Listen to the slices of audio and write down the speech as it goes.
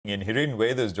And Hiren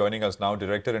Ved is joining us now,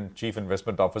 Director and Chief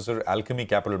Investment Officer, Alchemy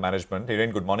Capital Management.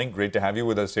 Hiren, good morning. Great to have you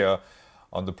with us here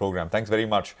on the program. Thanks very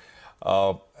much.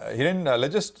 Hiren,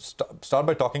 let's just start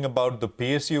by talking about the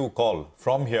PSU call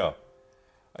from here.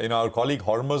 Our colleague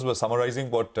Hormuz was summarizing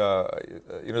what,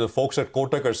 the folks at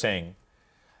Kotak are saying.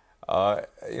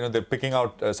 They're picking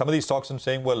out some of these stocks and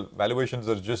saying, well, valuations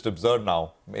are just absurd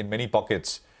now in many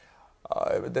pockets.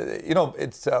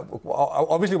 It's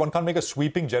obviously one can't make a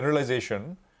sweeping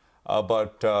generalization,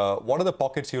 but what are the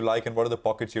pockets you like and what are the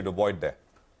pockets you'd avoid there?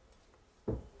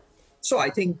 So I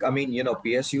think,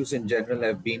 PSUs in general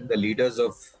have been the leaders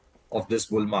of this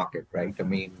bull market, right?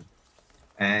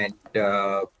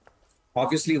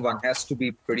 Obviously one has to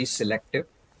be pretty selective,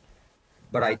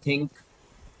 but I think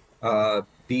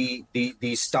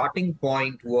the starting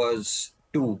point was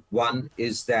two. One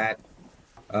is that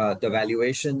the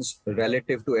valuations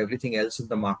relative to everything else in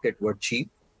the market were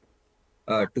cheap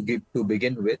to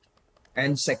begin with.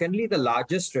 And secondly, the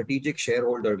largest strategic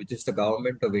shareholder, which is the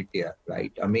government of India,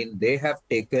 right? They have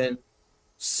taken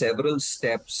several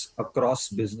steps across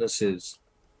businesses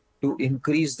to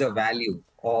increase the value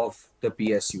of the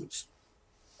PSUs.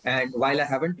 And while I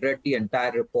haven't read the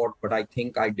entire report, but I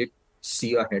think I did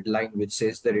see a headline which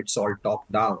says that it's all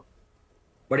top-down.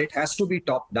 But it has to be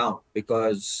top-down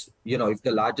because, if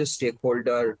the largest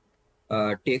stakeholder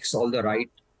takes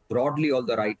broadly all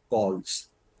the right calls,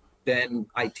 then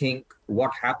I think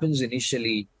what happens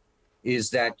initially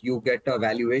is that you get a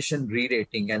valuation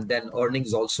re-rating and then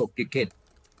earnings also kick in,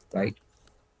 right?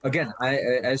 Again,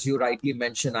 as you rightly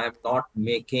mentioned, I'm not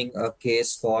making a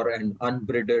case for an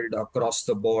unbridled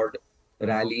across-the-board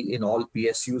rally in all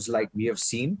PSUs like we have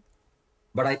seen.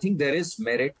 But I think there is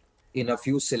merit in a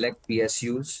few select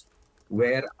PSUs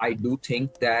where I do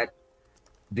think that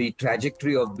the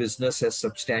trajectory of business has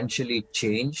substantially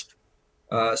changed,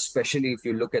 especially if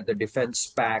you look at the defense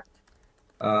pact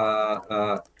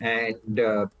and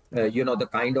the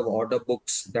kind of order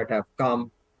books that have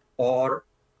come, or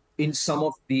in some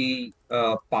of the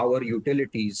power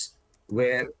utilities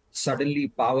where suddenly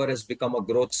power has become a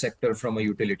growth sector from a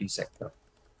utility sector.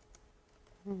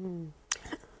 Mm-hmm.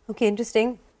 Okay,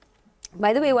 interesting.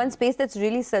 By the way, one space that's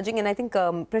really surging, and I think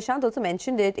Prashant also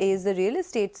mentioned it, is the real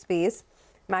estate space.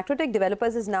 Macrotech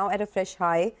Developers is now at a fresh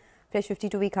high, fresh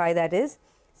 52-week high that is.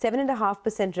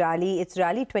 7.5% rally. It's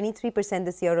rallied 23%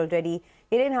 this year already.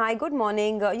 Hiren, hi, good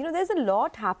morning. There's a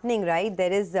lot happening, right?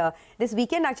 There is this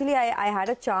weekend, actually, I had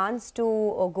a chance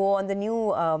to go on the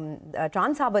new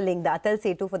Trans Harbour link, the Atal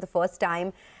Setu, for the first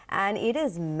time. And it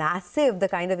is massive, the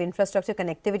kind of infrastructure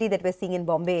connectivity that we're seeing in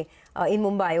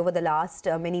Mumbai over the last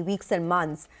many weeks and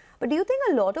months. But do you think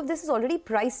a lot of this is already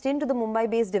priced into the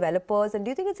Mumbai-based developers? And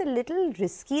do you think it's a little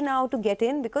risky now to get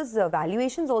in? Because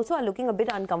valuations also are looking a bit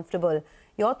uncomfortable.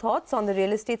 Your thoughts on the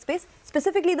real estate space,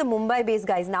 specifically the Mumbai-based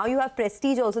guys? Now you have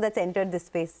Prestige also that's entered this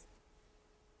space.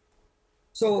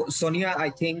 So, Sonia, I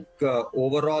think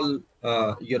overall,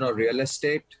 real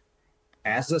estate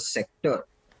as a sector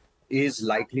is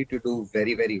likely to do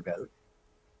very, very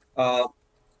well.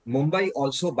 Mumbai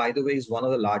also, by the way, is one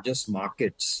of the largest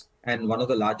markets and one of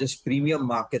the largest premium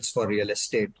markets for real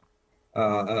estate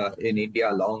in India,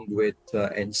 along with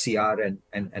NCR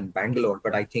and Bangalore.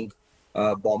 But I think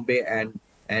Bombay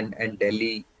and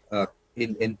Delhi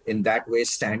in that way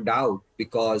stand out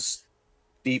because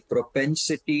the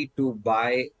propensity to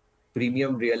buy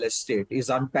premium real estate is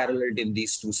unparalleled in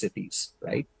these two cities,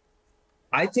 right?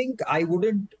 I think I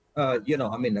wouldn't,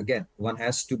 again, one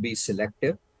has to be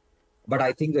selective, but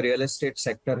I think the real estate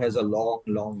sector has a long,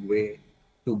 long way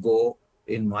to go,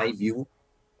 in my view.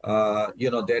 There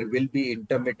will be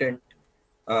intermittent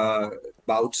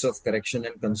bouts of correction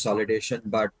and consolidation,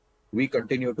 but we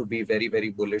continue to be very, very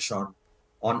bullish on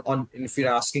if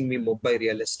you're asking me Mumbai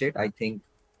real estate, I think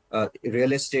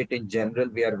real estate in general,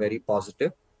 we are very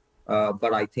positive.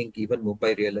 But I think even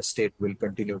Mumbai real estate will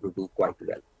continue to do quite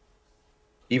well,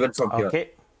 even from here.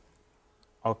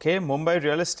 Okay, Mumbai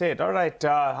real estate. All right.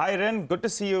 Hi, Hiren. Good to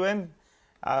see you in.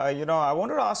 I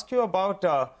wanted to ask you about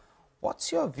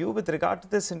what's your view with regard to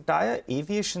this entire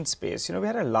aviation space? We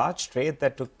had a large trade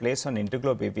that took place on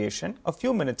Interglobe Aviation a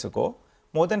few minutes ago.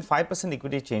 More than 5%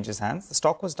 equity changes hands. The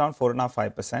stock was down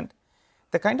 4.5%, 5%.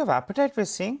 The kind of appetite we're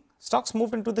seeing, stocks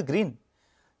moved into the green.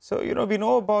 So, we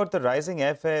know about the rising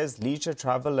airfares, leisure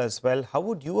travel as well. How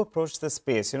would you approach this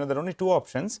space? There are only two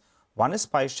options. One is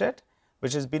SpiceJet,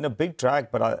 which has been a big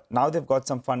drag, but now they've got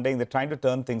some funding. They're trying to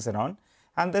turn things around.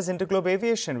 And there's Interglobe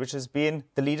Aviation, which has been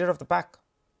the leader of the pack.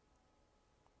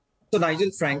 So,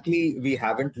 Nigel, frankly, we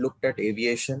haven't looked at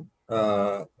aviation,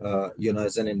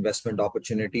 as an investment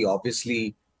opportunity.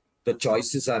 Obviously, the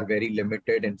choices are very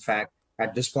limited. In fact,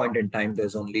 at this point in time,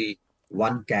 there's only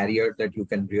one carrier that you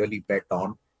can really bet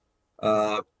on.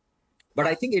 But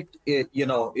I think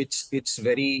it's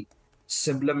very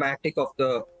symptomatic of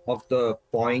the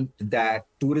point that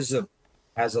tourism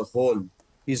as a whole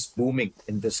is booming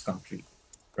in this country,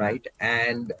 right?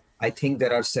 And I think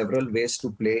there are several ways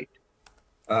to play it.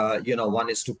 One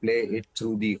is to play it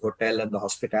through the hotel and the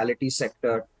hospitality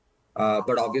sector,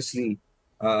 but obviously,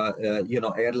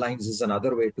 airlines is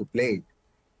another way to play it.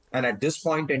 And at this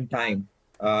point in time,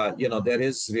 there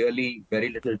is really very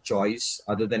little choice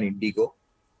other than Indigo.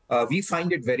 We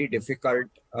find it very difficult,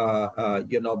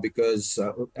 because,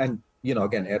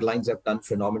 again, airlines have done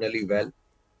phenomenally well.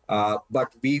 But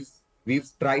we've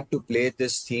tried to play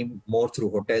this theme more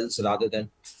through hotels rather than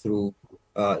through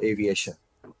aviation.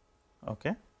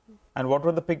 Okay. And what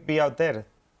would the pick be out there?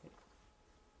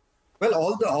 Well,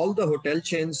 all the hotel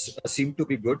chains seem to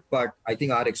be good, but I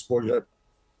think our exposure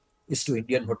is to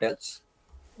Indian hotels.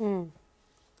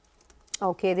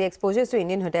 Okay, the exposure is to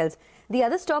Indian hotels. The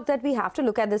other stock that we have to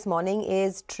look at this morning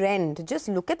is Trend. Just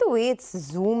look at the way it's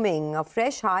zooming. A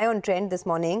fresh high on Trend this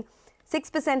morning,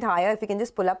 6% higher if you can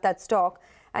just pull up that stock.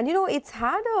 And it's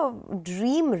had a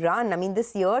dream run. I mean,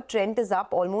 this year Trend is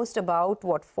up almost about,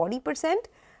 what, 40%?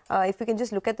 If you can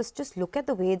just look at this, just look at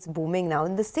the way it's booming now.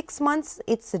 In the 6 months,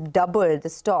 it's doubled the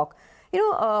stock.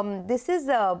 This is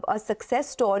a success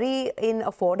story in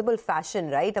affordable fashion,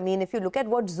 right? I mean, if you look at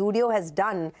what Zudio has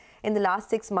done in the last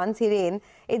 6 months, Hiren,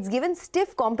 it's given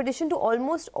stiff competition to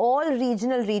almost all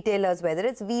regional retailers, whether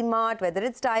it's V-Mart, whether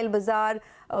it's Style Bazaar,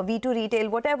 V2 Retail,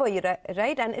 whatever,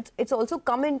 right? And it's also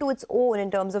come into its own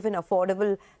in terms of an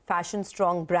affordable fashion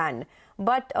strong brand.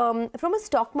 But from a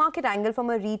stock market angle, from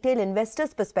a retail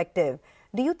investor's perspective,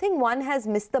 do you think one has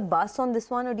missed the bus on this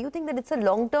one, or do you think that it's a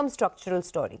long-term structural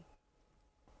story?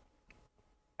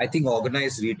 I think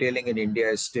organized retailing in India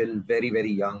is still very,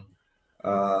 very young.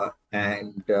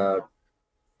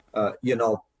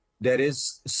 There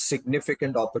is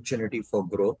significant opportunity for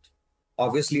growth.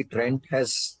 Obviously, Trend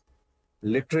has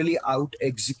literally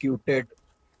out-executed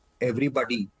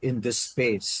everybody in this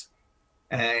space,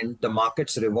 and the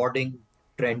market's rewarding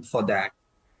Trend for that.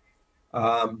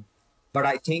 But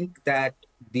I think that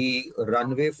the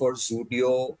runway for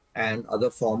Zudio and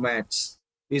other formats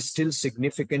is still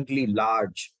significantly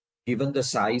large, given the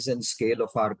size and scale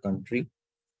of our country.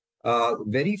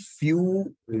 Very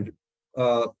few,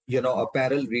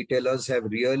 apparel retailers have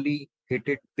really hit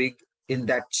it big in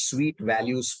that sweet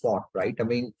value spot, right? I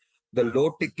mean, the low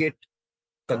ticket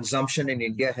consumption in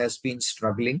India has been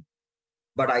struggling,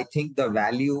 but I think the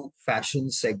value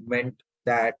fashion segment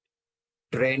that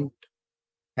Trend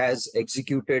has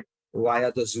executed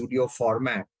via the Zudio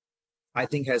format, I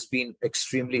think has been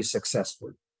extremely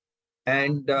successful.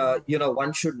 And,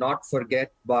 one should not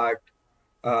forget, but,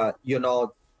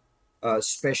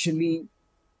 especially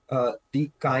the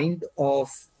kind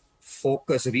of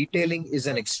focus, retailing is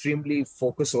an extremely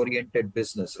focus-oriented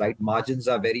business, right? Margins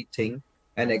are very thin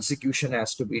and execution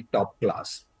has to be top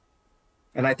class.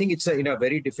 And I think it's in a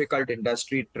very difficult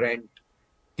industry. Trend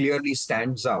clearly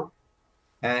stands out.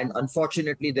 And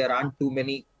unfortunately, there aren't too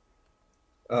many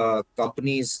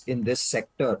companies in this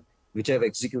sector which have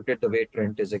executed the way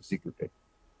Trend is executed.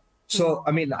 So,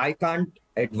 I mean, I can't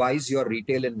advise your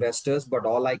retail investors, but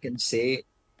all I can say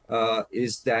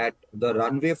is that the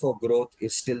runway for growth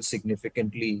is still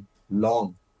significantly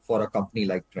long for a company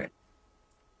like Trend.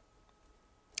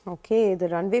 Okay, the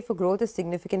runway for growth is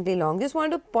significantly long. Just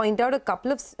wanted to point out a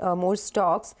couple of more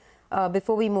stocks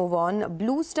before we move on.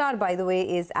 Blue Star, by the way,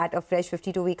 is at a fresh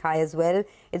 52-week high as well.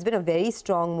 It's been a very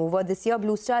strong mover. This year,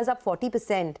 Blue Star is up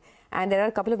 40%. And there are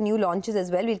a couple of new launches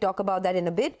as well. We'll talk about that in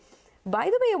a bit. By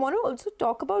the way, I want to also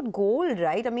talk about gold,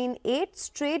 right? I mean, 8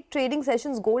 straight trading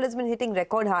sessions, gold has been hitting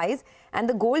record highs. And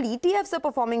the gold ETFs are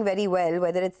performing very well,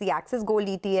 whether it's the Axis Gold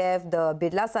ETF, the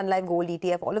Birla Sun Life Gold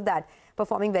ETF, all of that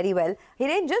performing very well.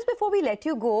 Hiren, just before we let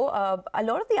you go, a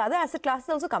lot of the other asset classes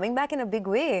are also coming back in a big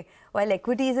way. While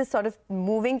equities is sort of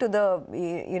moving to the,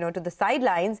 to the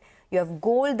sidelines, you have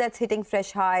gold that's hitting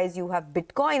fresh highs. You have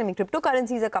Bitcoin. I mean,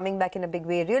 cryptocurrencies are coming back in a big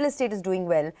way. Real estate is doing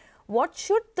well. What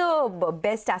should the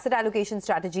best asset allocation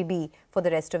strategy be for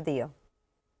the rest of the year?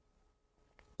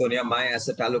 Sonia, my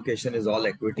asset allocation is all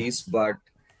equities, but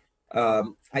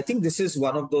I think this is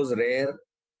one of those rare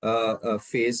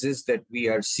phases that we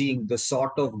are seeing, the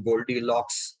sort of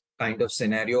Goldilocks kind of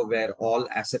scenario where all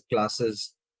asset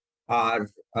classes are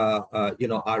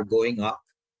going up.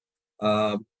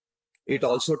 It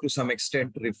also, to some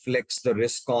extent, reflects the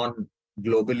risk on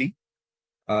globally.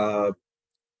 I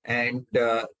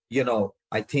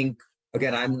think,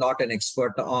 again, I'm not an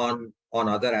expert on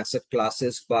other asset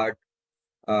classes, but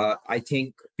I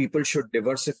think people should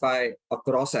diversify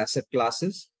across asset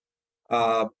classes.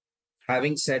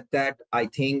 Having said that, I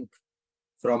think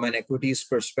from an equities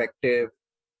perspective,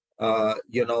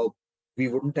 we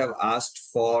wouldn't have asked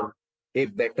for a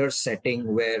better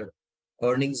setting where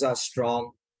earnings are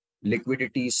strong,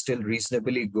 liquidity is still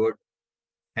reasonably good,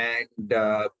 and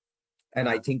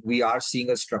I think we are seeing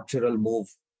a structural move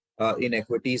in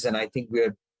equities, and I think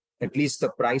we're at least the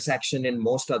price action in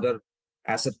most other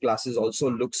asset classes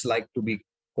also looks like to be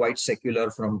quite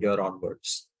secular from here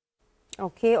onwards.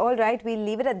 Okay, all right. We'll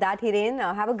leave it at that, Hiren.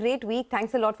 Have a great week.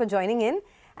 Thanks a lot for joining in.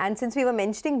 And since we were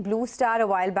mentioning Blue Star a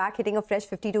while back hitting a fresh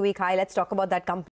 52-week high, let's talk about that company.